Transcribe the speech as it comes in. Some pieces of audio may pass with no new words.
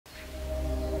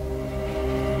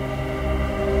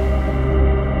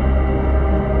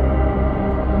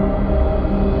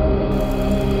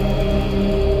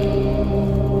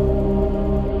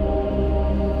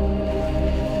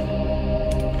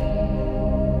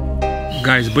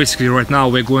Guys, basically right now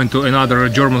we're going to another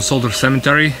German soldier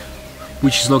cemetery,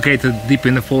 which is located deep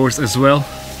in the forest as well.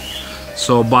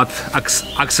 So, but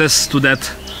access to that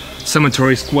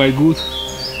cemetery is quite good.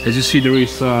 As you see, there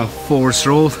is a forest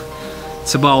road.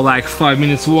 It's about like 5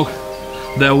 minutes walk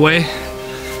that way,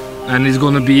 and it's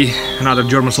gonna be another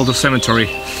German soldier cemetery.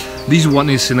 This one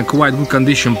is in a quite good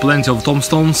condition, plenty of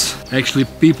tombstones. Actually,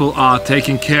 people are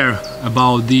taking care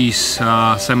about this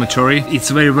cemetery.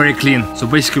 It's very clean. So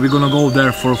basically we're gonna go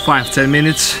there for 5-10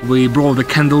 minutes. We brought the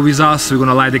candle with us. We're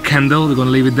gonna light the candle, we're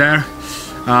gonna leave it there.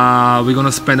 We're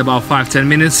gonna spend about 5-10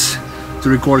 minutes to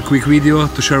record a quick video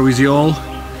to share with you all.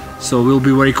 So we'll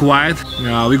be very quiet.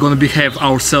 We're gonna behave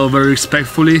ourselves very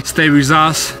respectfully. Stay with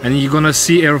us and you're gonna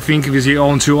see everything with your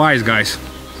own two eyes, guys.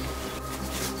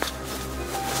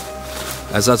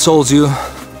 As I told you,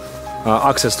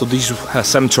 access to this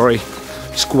cemetery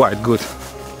is quite good.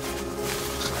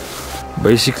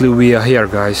 Basically we are here,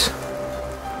 guys.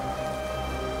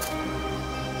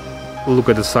 Look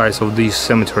at the size of this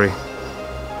cemetery.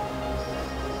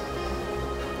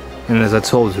 And as I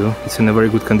told you, it's in a very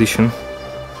good condition.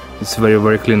 It's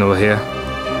very clean over here.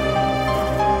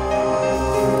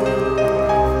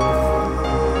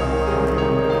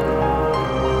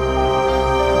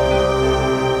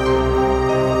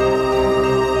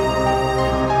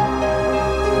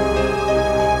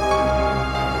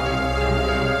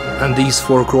 And these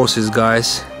 4 crosses,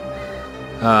 guys,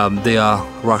 they are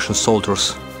Russian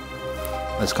soldiers.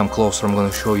 Let's come closer, I'm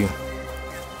gonna show you.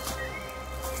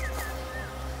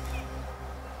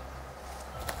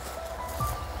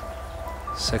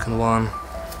 Second one,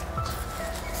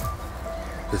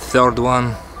 the third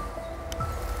one,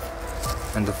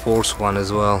 and the fourth one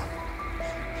as well.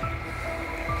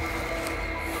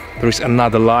 There is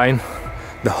another line,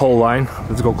 the whole line.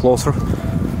 Let's go closer.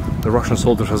 The Russian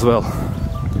soldiers as well.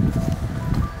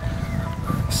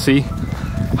 See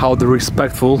how the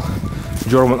respectful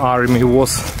German army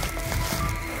was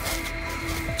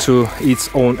to its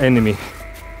own enemy.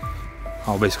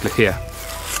 Oh, basically here.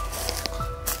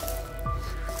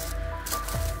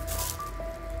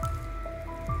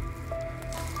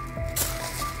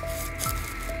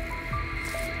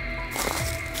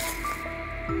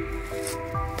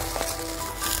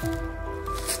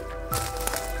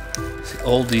 See,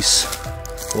 all this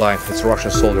line, it's Russian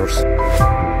soldiers.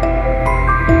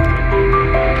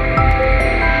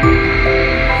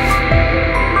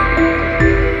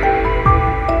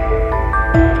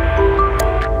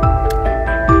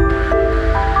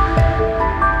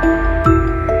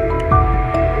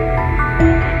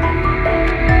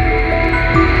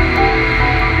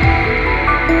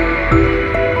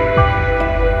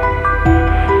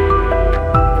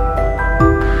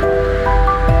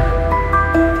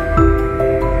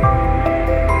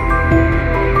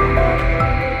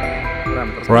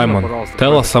 Raymond,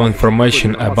 tell us some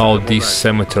information about this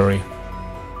cemetery.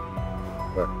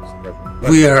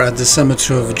 We are at the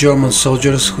cemetery of German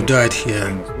soldiers who died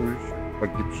here.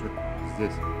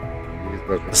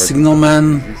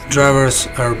 Signalmen, drivers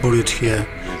are buried here.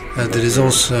 There is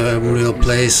also a burial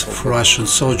place for Russian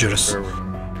soldiers.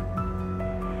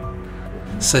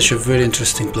 Such a very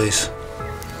interesting place.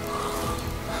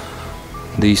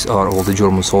 These are all the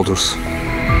German soldiers.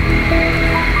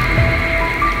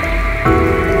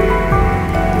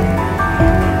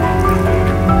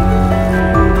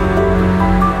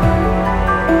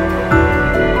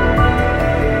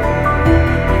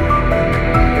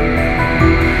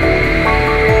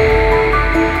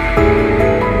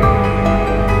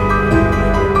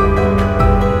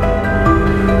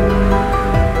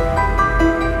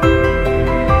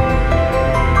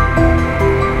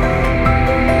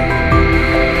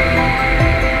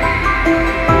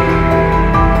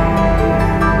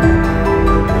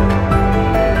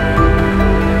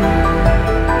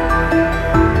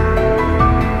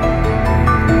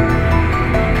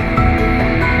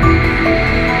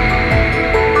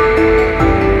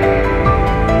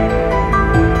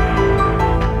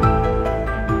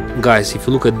 Guys, if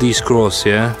you look at this cross,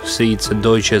 yeah, see it's a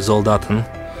Deutsche Soldaten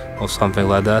or something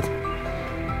like that.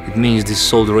 It means this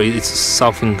soldier, it's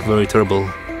something very terrible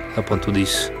happened to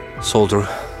this soldier.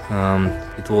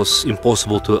 It was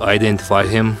impossible to identify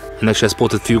him, and actually I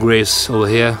spotted a few graves over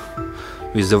here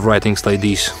with the writings like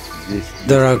this.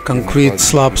 There are concrete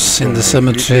slabs in the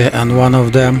cemetery, and one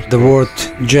of them, the word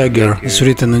Jäger, is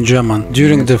written in German.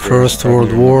 During the First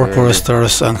World War,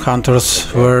 foresters and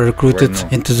hunters were recruited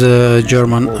into the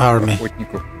German army,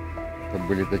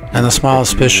 and a small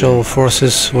special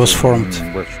forces was formed.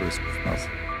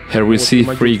 Here we see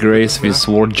 3 graves with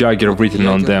word Jäger written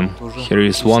on them. Here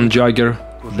is 1 Jäger,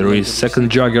 there is 2nd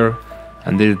Jäger,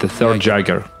 and there is the 3rd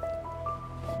Jäger.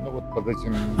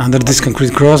 Under this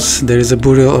concrete cross there is a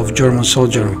burial of German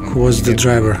soldier who was the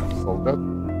driver.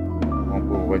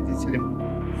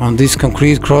 On this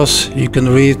concrete cross you can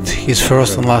read his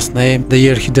first and last name, the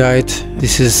year he died.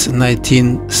 This is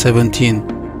 1917.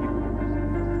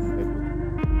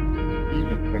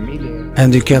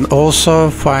 And you can also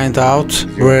find out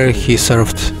where he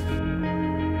served.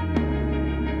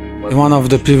 In one of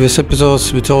the previous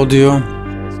episodes we told you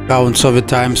how in Soviet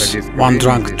times one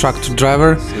drunk tractor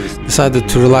driver decided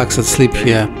to relax and sleep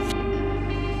here.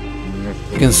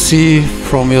 You can see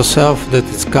from yourself that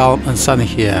it's calm and sunny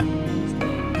here.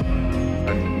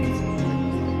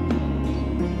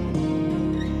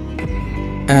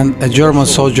 And a German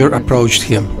soldier approached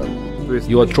him.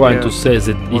 You are trying to say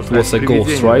that it was a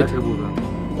ghost, right?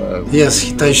 Yes,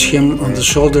 he touched him on the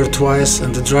shoulder twice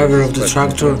and the driver of the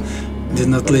tractor did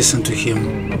not listen to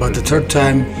him. But the third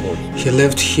time he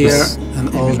left here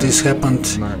and all this happened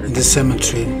in the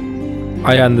cemetery.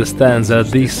 I understand that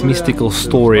this mystical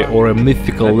story or a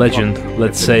mythical legend,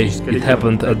 let's say, it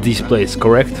happened at this place,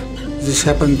 correct? This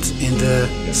happened in the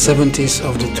 70s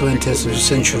of the 20th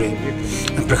century,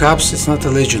 and perhaps it's not a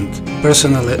legend.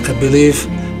 Personally, I believe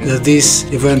that this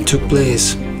event took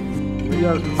place.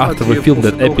 After we filmed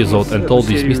that episode and told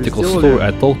this mystical story,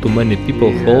 I talked to many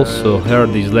people who also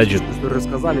heard this legend.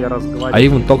 I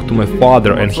even talked to my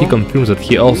father and he confirms that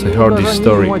he also heard this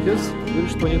story.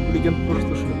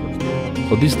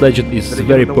 So this legend is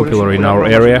very popular in our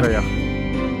area.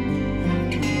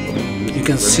 You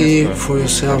can see for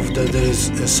yourself that there is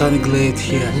a sunny glade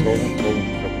here.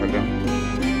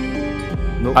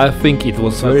 I think it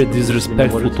was very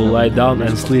disrespectful to lie down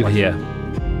and sleep here.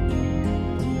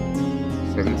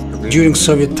 During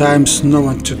Soviet times, no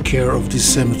one took care of this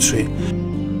cemetery.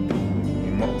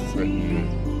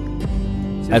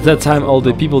 At that time, all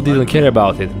the people didn't care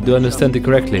about it. Do you understand it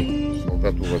correctly?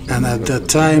 And at that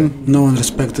time, no one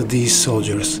respected these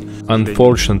soldiers.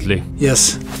 Unfortunately.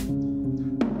 Yes.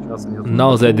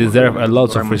 Now they deserve a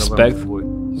lot of respect,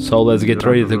 so let's get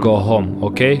ready to go home,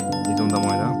 okay?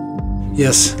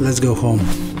 Yes, let's go home.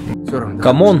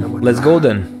 Come on, let's go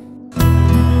then.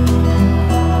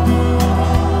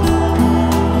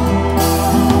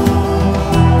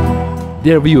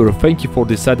 Dear viewer, thank you for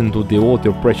deciding to devote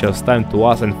your precious time to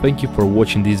us and thank you for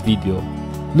watching this video.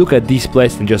 Look at this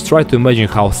place and just try to imagine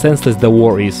how senseless the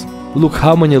war is. Look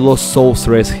how many lost souls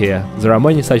rest here. There are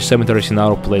many such cemeteries in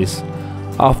our place.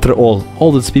 After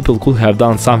all these people could have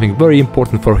done something very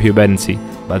important for humanity,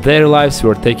 but their lives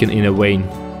were taken in a vain.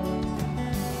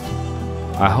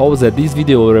 I hope that this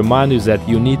video will remind you that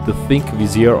you need to think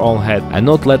with your own head and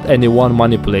not let anyone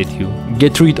manipulate you.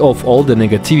 Get rid of all the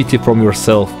negativity from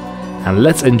yourself and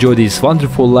let's enjoy this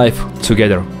wonderful life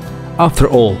together. After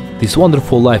all, this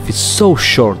wonderful life is so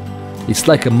short, it's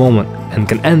like a moment and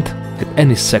can end at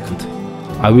any second.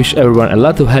 I wish everyone a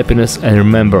lot of happiness and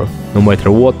remember, no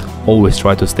matter what, always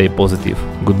try to stay positive.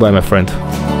 Goodbye, my friend.